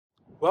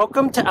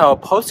Welcome to our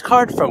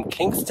postcard from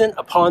Kingston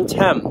Upon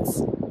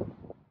Thames.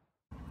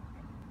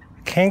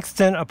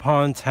 Kingston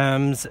Upon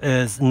Thames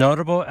is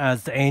notable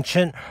as the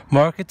ancient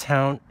market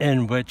town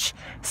in which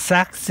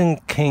Saxon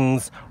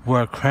kings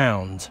were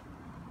crowned.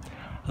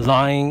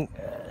 Lying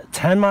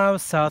 10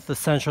 miles south of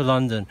central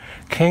London,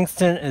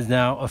 Kingston is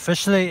now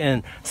officially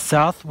in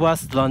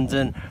southwest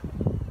London,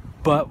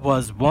 but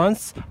was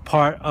once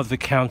part of the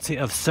county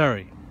of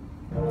Surrey.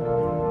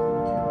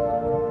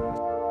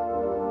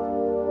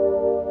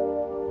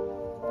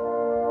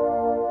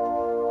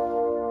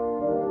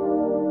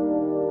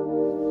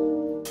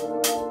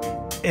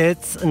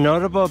 Its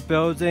notable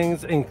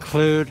buildings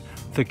include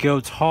the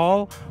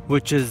Guildhall,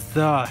 which is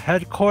the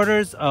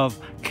headquarters of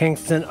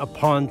Kingston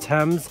Upon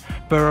Thames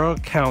Borough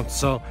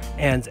Council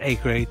and a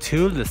Grade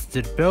 2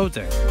 listed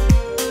building.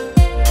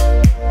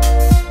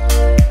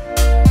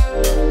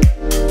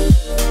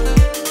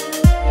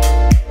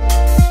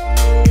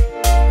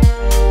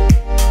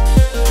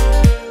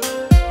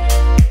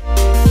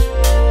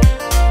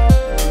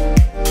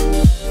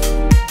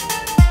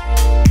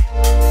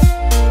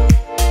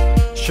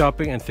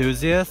 Shopping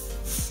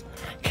enthusiasts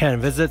can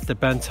visit the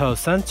Bento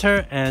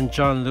Center and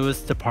John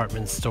Lewis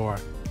department store.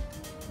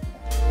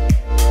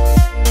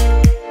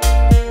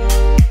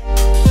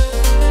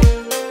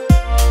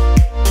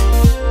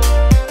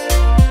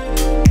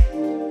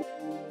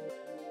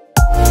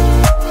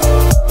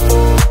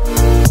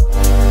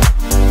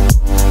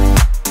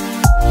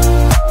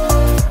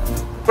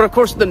 But of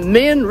course the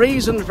main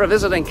reason for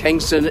visiting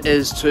Kingston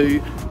is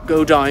to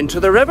go down to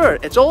the river.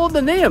 It's all in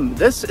the name.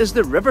 This is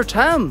the River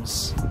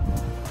Thames.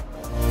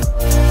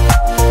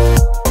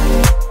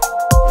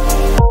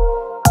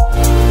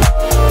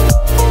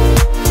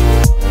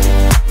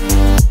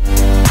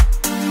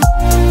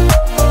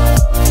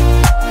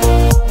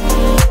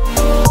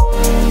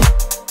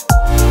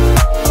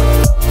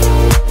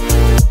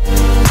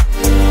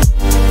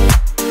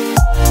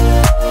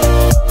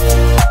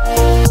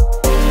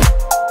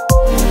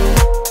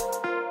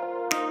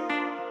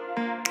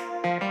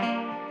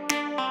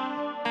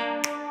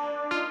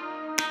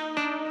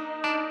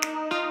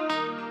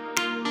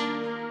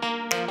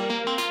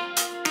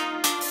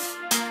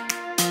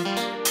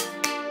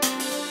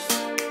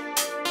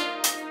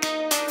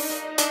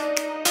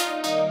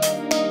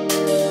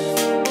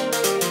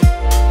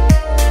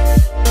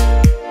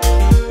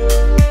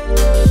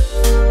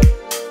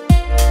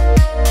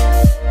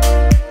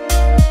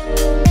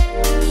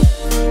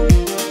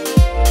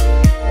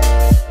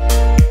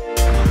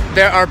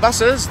 There are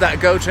buses that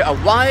go to a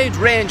wide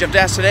range of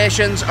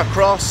destinations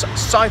across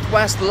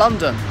southwest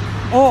London.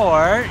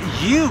 Or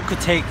you could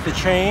take the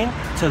train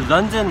to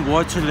London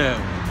Waterloo.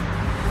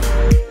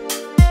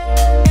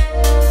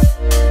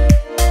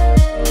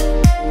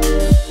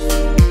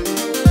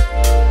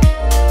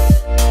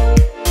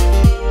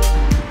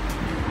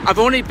 I've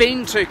only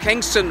been to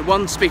Kingston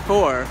once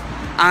before,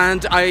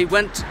 and I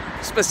went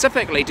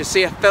specifically to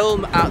see a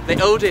film at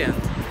the Odeon,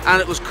 and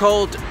it was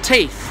called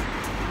Teeth.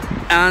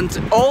 And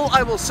all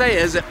I will say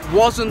is it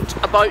wasn't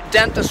about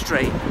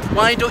dentistry.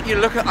 Why don't you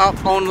look it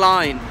up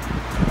online?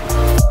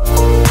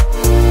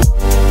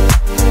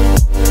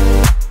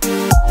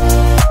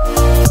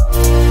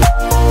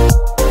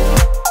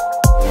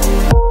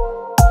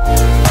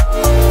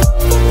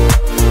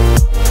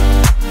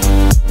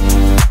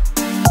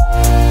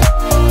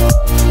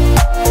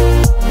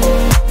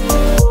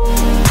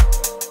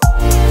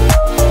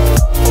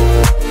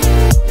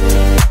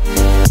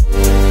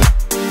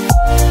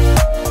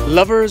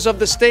 Lovers of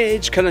the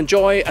stage can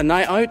enjoy a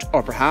night out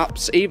or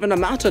perhaps even a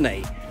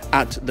matinee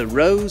at the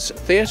Rose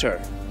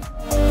Theatre.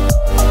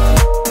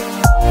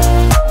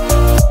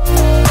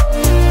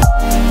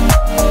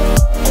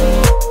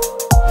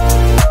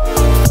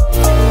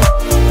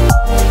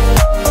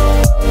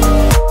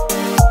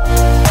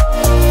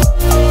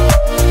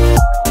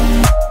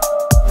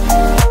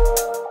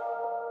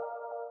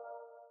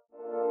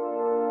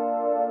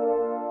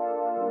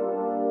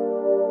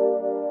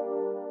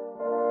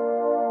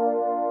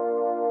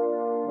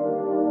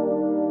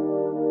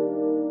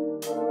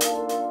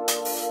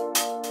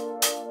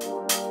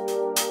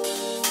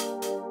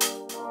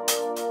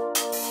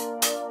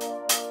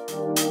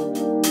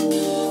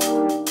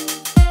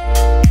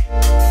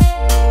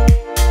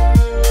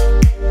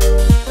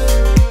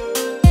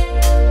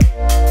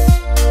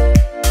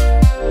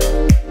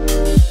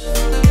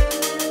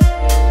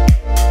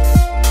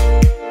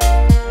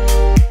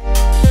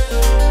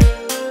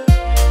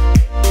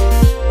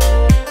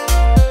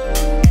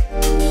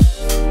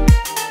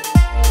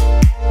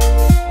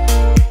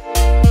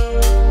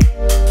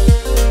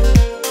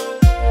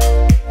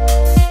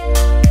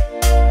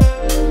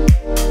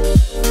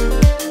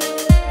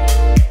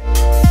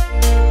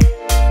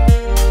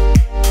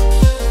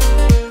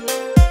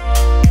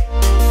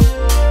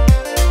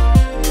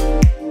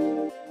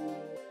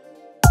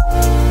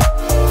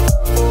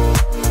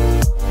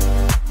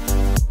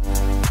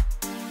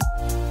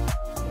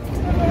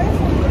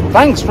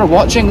 Thanks for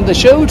watching the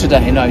show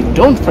today. Now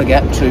don't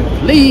forget to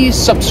please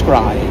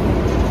subscribe.